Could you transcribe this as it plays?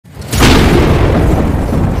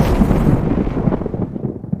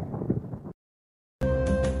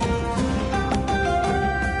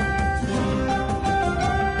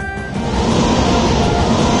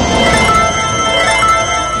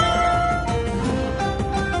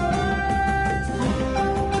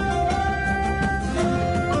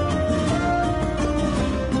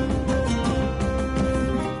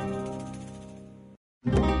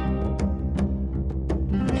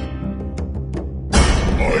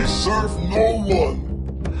I serve no one.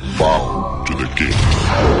 Bow to the king.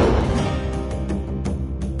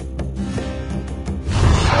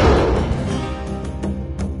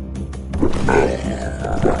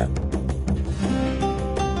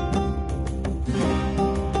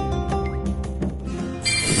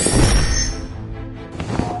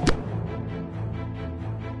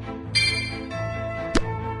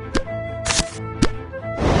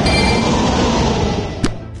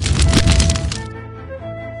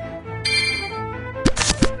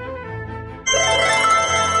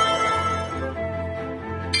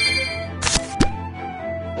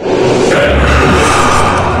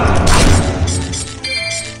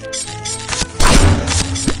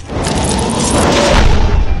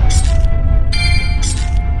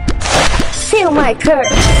 Feel my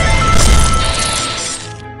curse!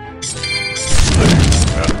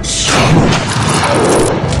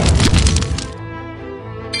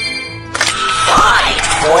 Fight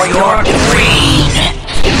for your queen!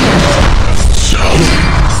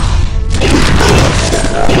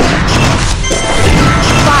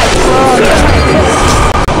 Fight for my curse!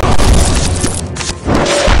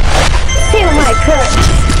 Feel my curse!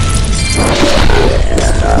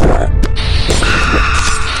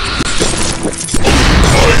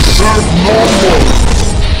 I serve no one.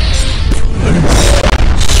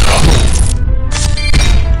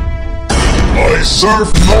 I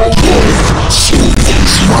serve no one.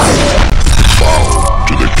 Smile. Bow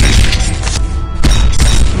to the king.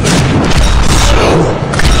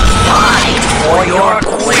 Fight for your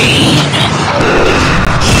queen!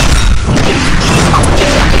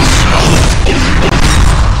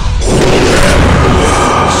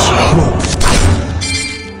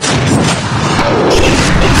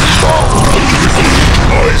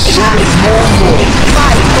 I serve no one.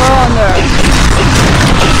 Fight for honor!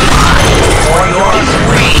 Fight for your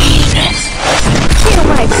queen! Feel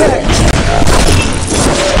my curse!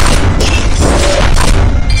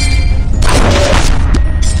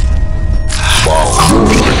 Bow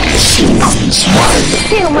to the king. Smile.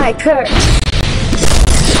 Feel my curse!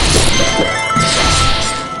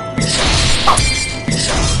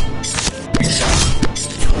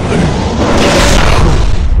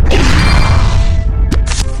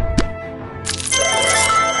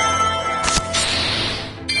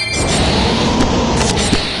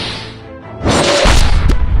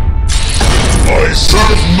 I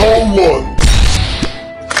serve no one.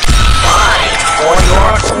 Fight for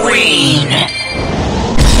your queen!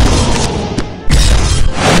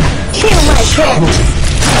 Feel my curse!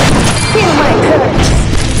 Feel my curse!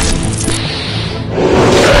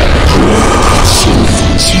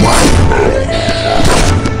 Smile.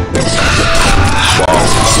 Bow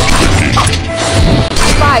to the king.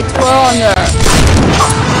 Fight for honor!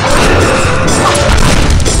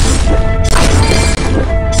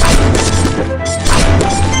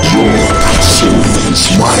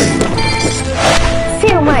 Smile.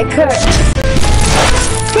 Feel my curse!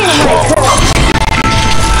 Feel my curse!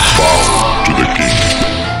 Bow to the king.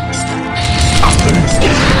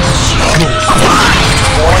 Fight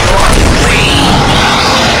for your queen!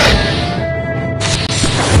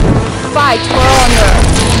 Fight for honor!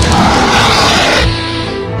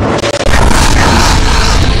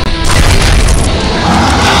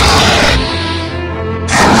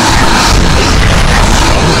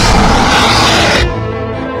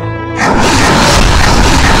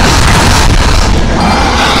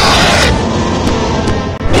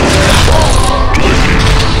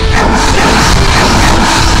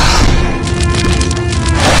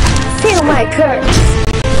 Feel my curse!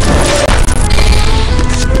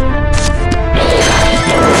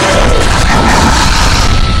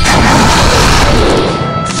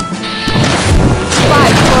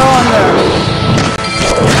 Fight for honor!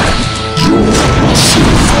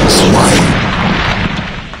 Smile.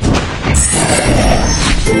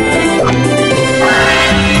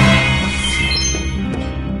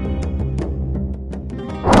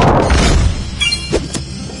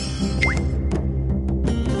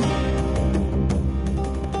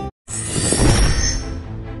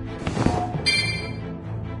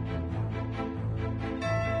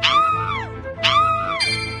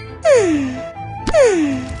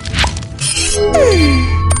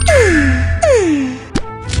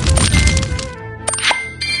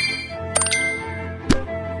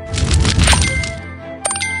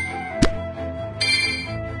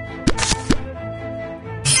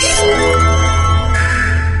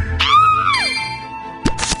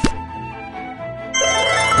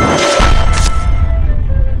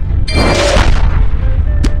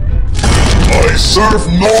 I serve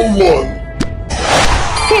no one.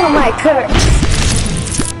 Feel my curse!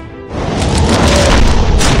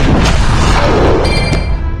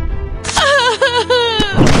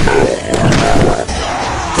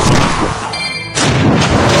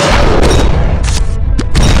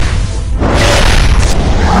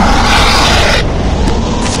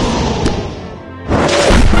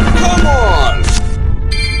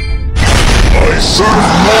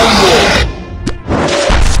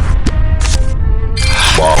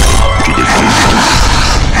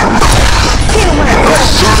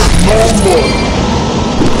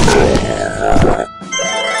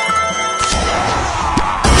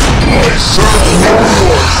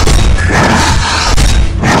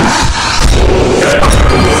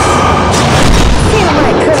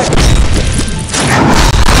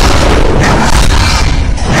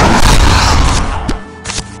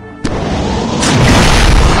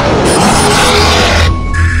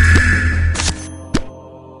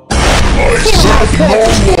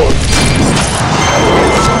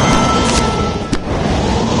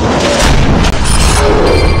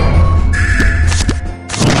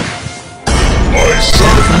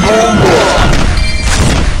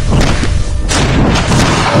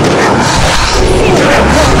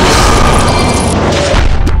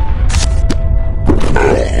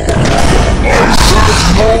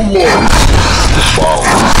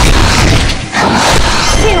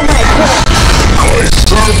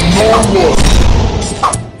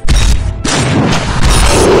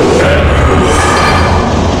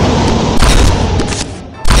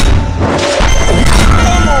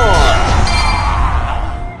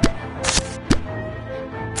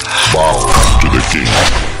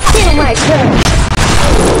 Feel my curse.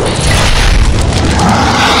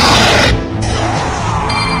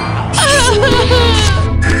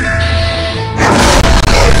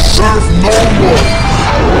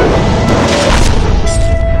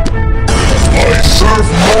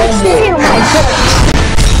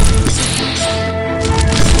 Feel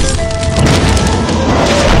my curse.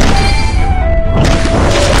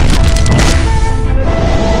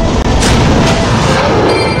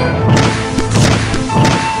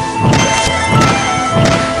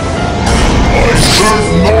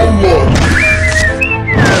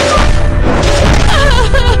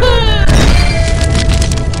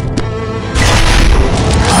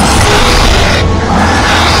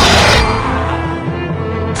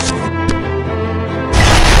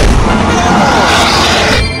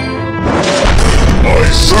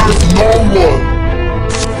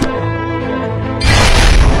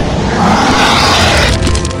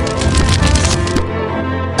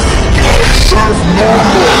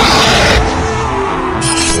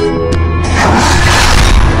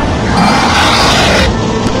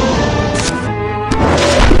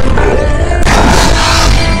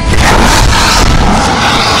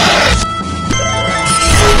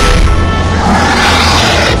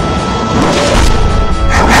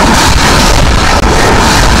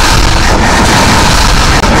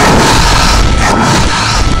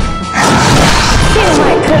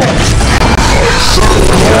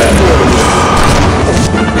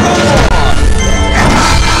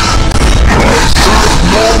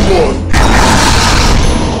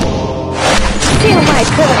 Feel my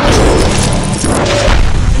curse.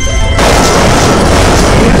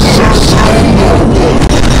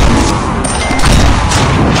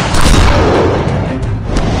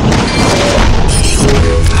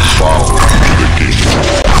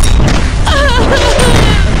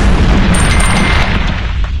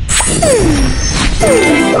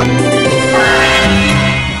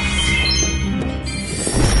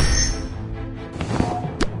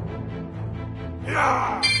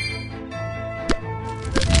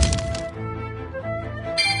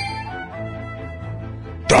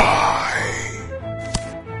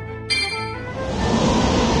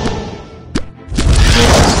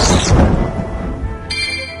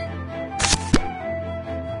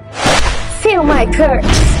 Feel my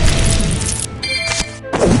curse.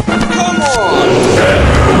 Come on!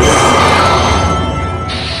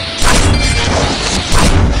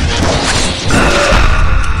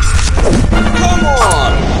 Come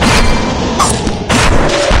on!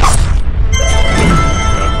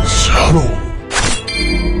 Shadow.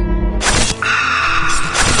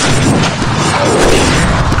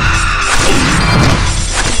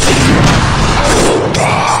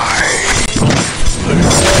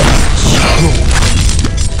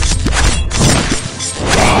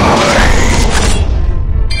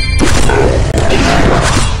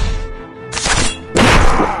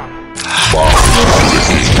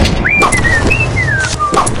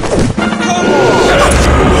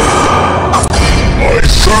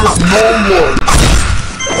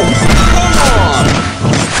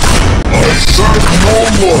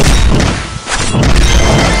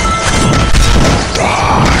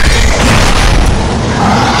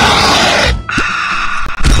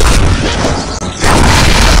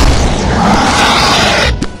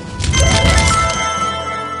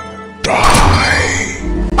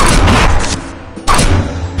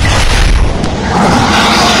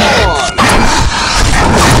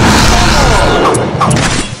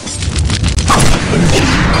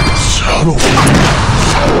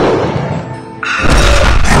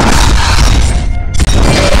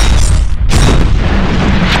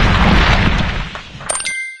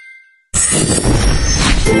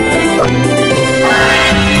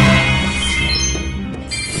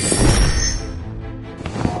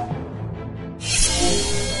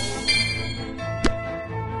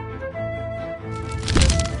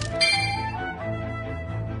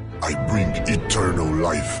 I bring eternal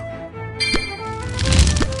life.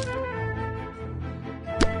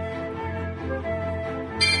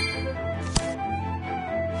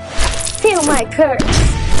 Feel my curse.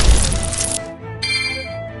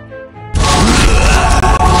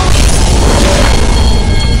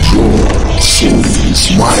 Soul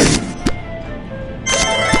is mine.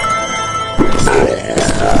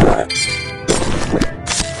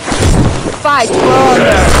 Fight for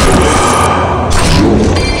honor.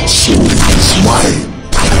 Soul is mine.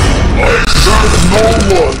 I serve no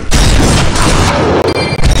one.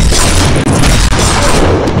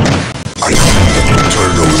 I need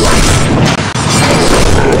eternal life.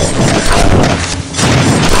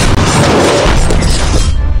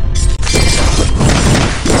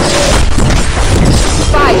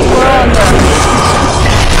 Fight for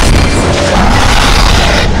honor.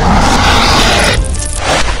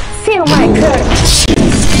 Feel my curse. Soul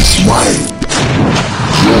is mine.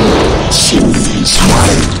 Soul is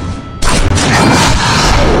mine.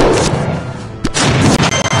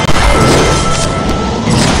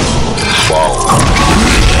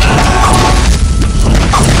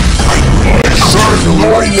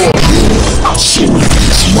 Soul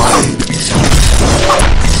is mine.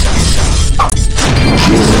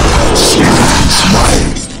 Soul is mine.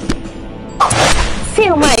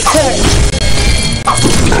 Feel my curse.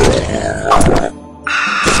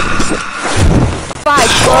 Fight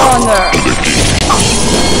for honor.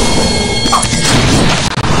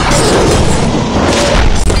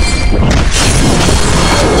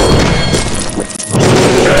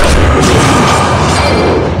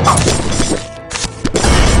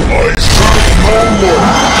 I serve no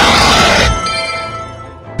one.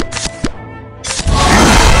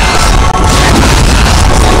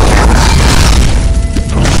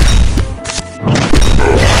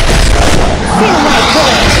 Feel my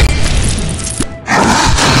curse.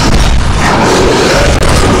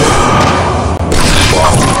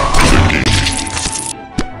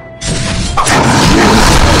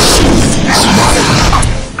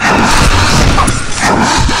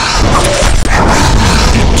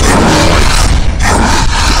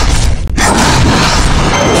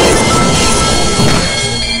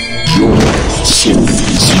 Soul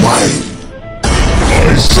is mine.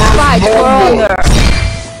 I serve Fight no for one. honor.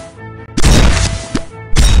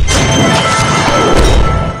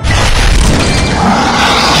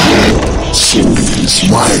 Soul is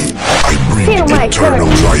mine. I bring Feel my eternal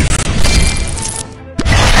curse. life.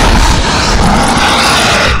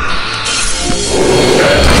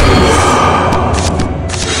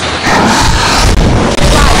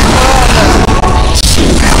 Soul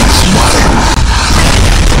is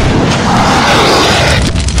mine.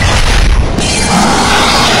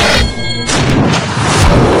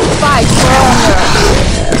 Fight for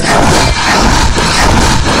honor.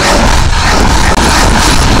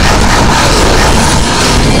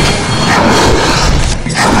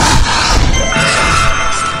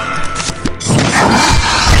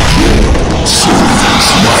 Soul is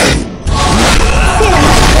mine. Feel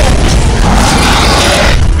my curse.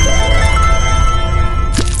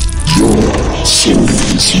 Your soul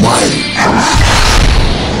is mine.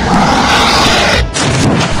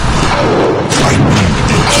 I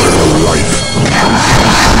bring eternal life.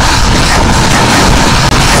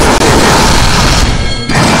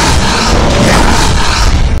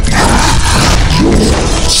 Your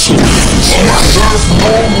soul is mine. I serve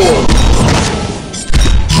no one.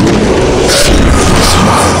 Your soul is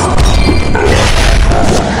mine.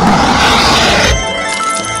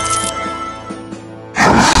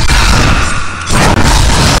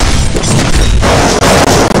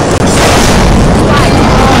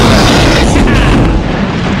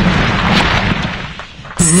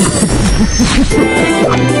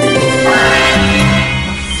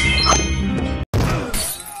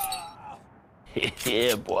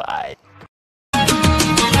 Yeah, boy.